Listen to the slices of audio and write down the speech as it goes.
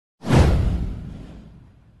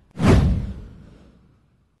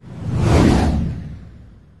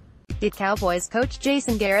Did Cowboys coach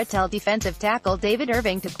Jason Garrett tell defensive tackle David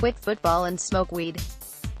Irving to quit football and smoke weed?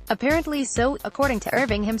 Apparently so, according to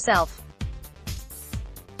Irving himself.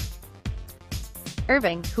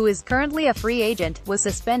 Irving, who is currently a free agent, was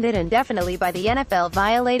suspended indefinitely by the NFL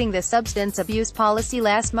violating the substance abuse policy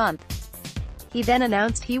last month. He then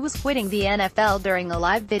announced he was quitting the NFL during a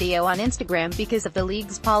live video on Instagram because of the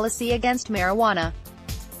league's policy against marijuana.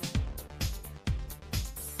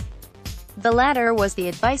 The latter was the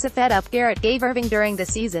advice a fed-up Garrett gave Irving during the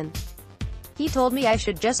season. "He told me I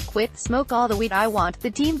should just quit, smoke all the weed I want, the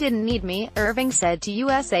team didn't need me," Irving said to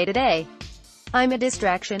USA Today. "I'm a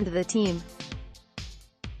distraction to the team.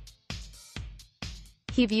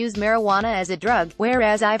 He views marijuana as a drug,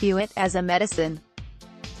 whereas I view it as a medicine.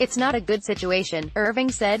 It's not a good situation." Irving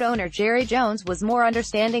said owner Jerry Jones was more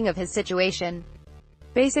understanding of his situation.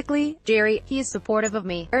 "Basically, Jerry, he is supportive of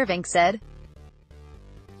me," Irving said.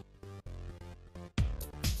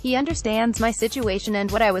 "He understands my situation and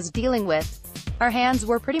what I was dealing with. Our hands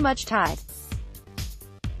were pretty much tied."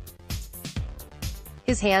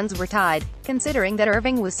 His hands were tied. Considering that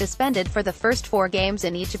Irving was suspended for the first 4 games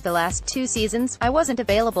in each of the last 2 seasons, I wasn't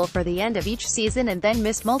available for the end of each season and then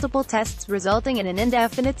missed multiple tests resulting in an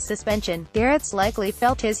indefinite suspension. Garrett's likely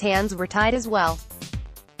felt his hands were tied as well.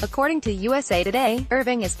 According to USA Today,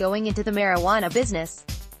 Irving is going into the marijuana business.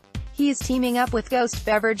 He is teaming up with Ghost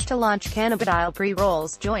Beverage to launch cannabidiol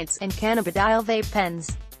pre-rolls, joints, and cannabidiol vape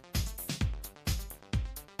pens.